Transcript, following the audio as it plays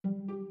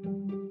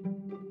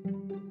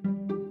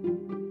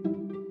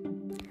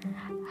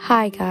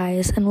Hi,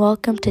 guys, and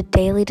welcome to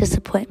Daily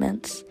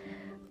Disappointments.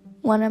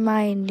 One of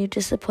my new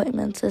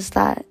disappointments is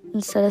that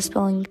instead of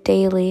spelling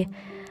daily,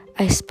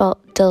 I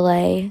spelled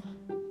delay.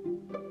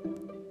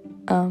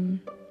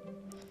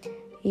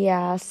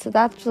 So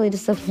that's really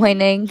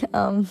disappointing.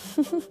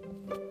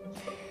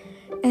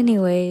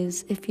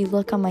 Anyways, if you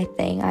look on my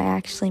thing, I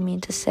actually mean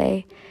to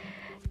say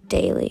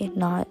daily,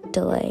 not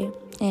delay.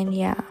 And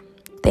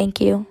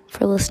thank you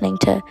for listening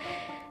to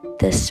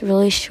this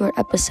really short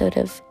episode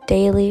of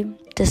Daily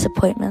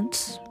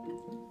Disappointments.